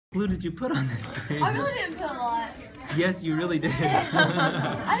glue did you put on this thing? I really didn't put a lot. Yes, you really did.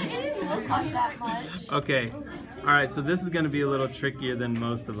 It didn't look like that much. Okay. Alright, so this is going to be a little trickier than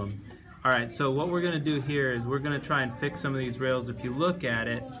most of them. Alright, so what we're going to do here is we're going to try and fix some of these rails. If you look at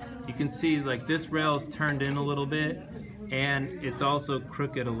it, you can see like this rail is turned in a little bit and it's also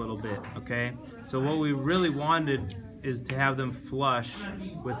crooked a little bit, okay? So what we really wanted is to have them flush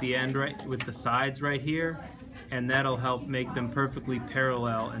with the end right, with the sides right here, and that'll help make them perfectly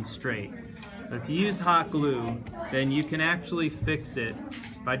parallel and straight. But if you use hot glue, then you can actually fix it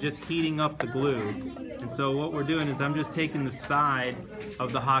by just heating up the glue. And so what we're doing is I'm just taking the side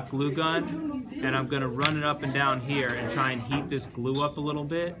of the hot glue gun and I'm going to run it up and down here and try and heat this glue up a little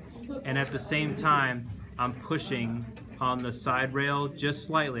bit. And at the same time, I'm pushing on the side rail just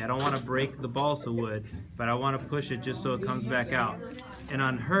slightly. I don't want to break the balsa wood, but I want to push it just so it comes back out. And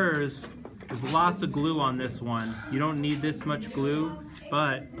on hers, there's lots of glue on this one. You don't need this much glue,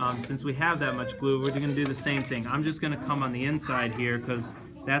 but since we have that much glue, we're going to do the same thing. I'm just going to come on the inside here because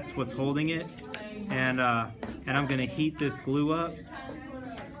that's what's holding it, and I'm going to heat this glue up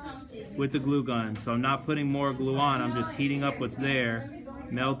with the glue gun. So I'm not putting more glue on, I'm just heating up what's there,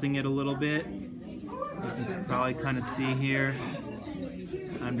 melting it a little bit. You can probably kind of see here.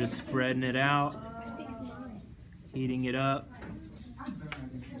 I'm just spreading it out, heating it up.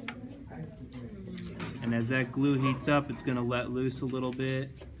 And as that glue heats up, it's going to let loose a little bit.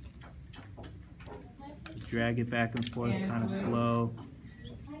 Just drag it back and forth kind of slow.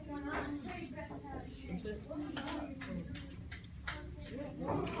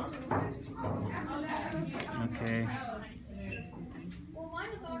 Okay.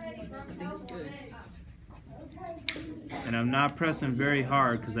 And I'm not pressing very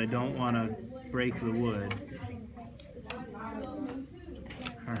hard because I don't want to break the wood.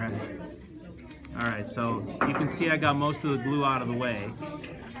 Alright, so you can see I got most of the glue out of the way.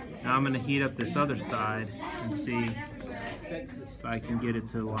 Now I'm going to heat up this other side and see if I can get it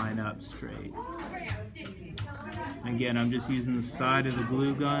to line up straight. Again, I'm just using the side of the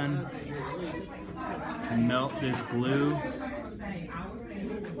glue gun to melt this glue.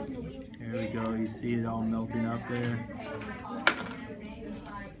 There we go, you see it all melting up there.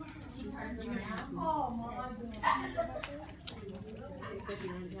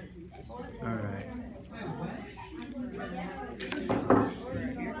 Alright.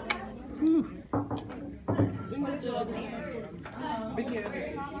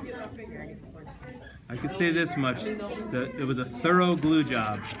 I could say this much, it was a thorough glue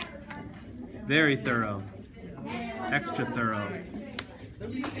job. Very thorough. Extra thorough.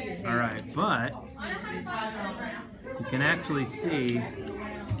 Alright, but you can actually see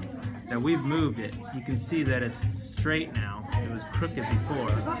that we've moved it. You can see that it's straight now. It was crooked before.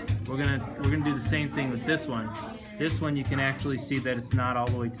 We're gonna do the same thing with this one. This one you can actually see that it's not all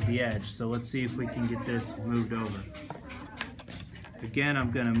the way to the edge. So let's see if we can get this moved over. Again,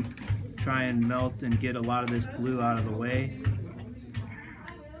 I'm gonna try and melt and get a lot of this glue out of the way.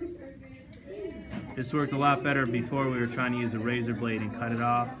 This worked a lot better before. We were trying to use a razor blade and cut it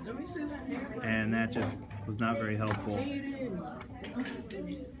off, and that just was not very helpful.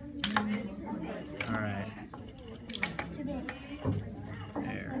 Alright.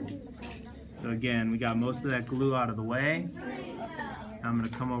 There. So again, we got most of that glue out of the way. I'm going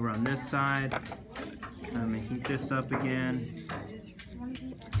to come over on this side. I'm going to heat this up again.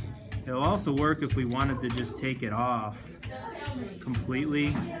 It'll also work if we wanted to just take it off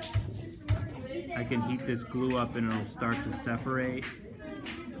completely. I can heat this glue up and it'll start to separate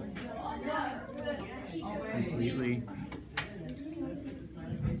completely.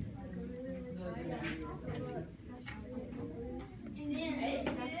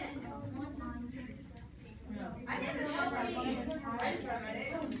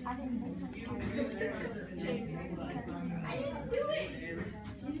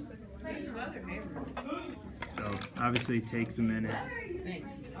 So obviously it takes a minute.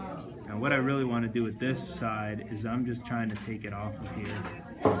 And what I really want to do with this side is I'm just trying to take it off of here.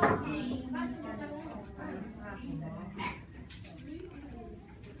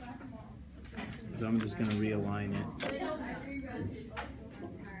 So I'm just going to realign it.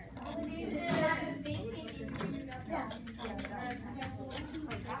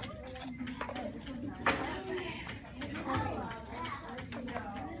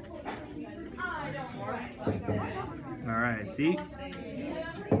 Alright, see?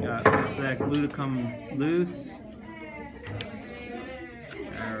 Got most of that glue to come loose.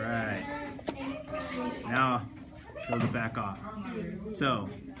 Alright. Now, close it back off. So,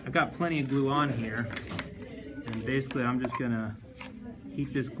 I've got plenty of glue on here. And basically, I'm just going to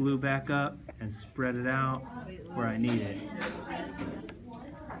heat this glue back up and spread it out where I need it.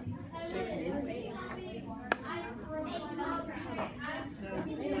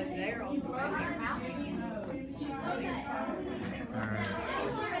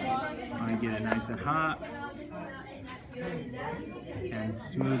 and hot and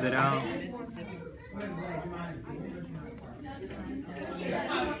smooth it out.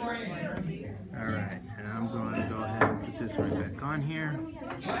 Alright, and I'm going to go ahead and put this right back on here.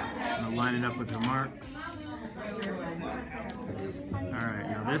 I'm going to line it up with the marks. Alright,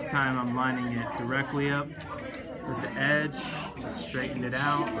 now this time I'm lining it directly up with the edge, just straightened it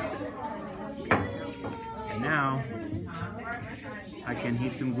out. And now I can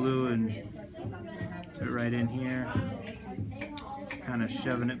heat some glue and put it right in here, kind of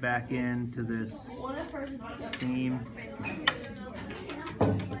shoving it back into this seam.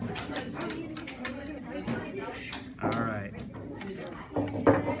 Alright.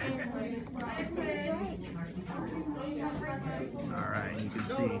 Alright, you can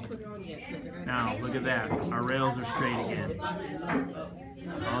see. Now, look at that. Our rails are straight again.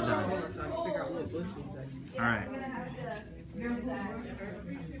 All done. Alright.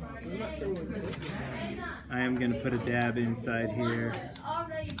 I am going to put a dab inside here.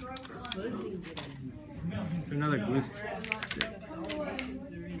 There's another glue stick.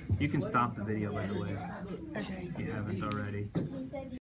 You can stop the video, by the way, if you haven't already.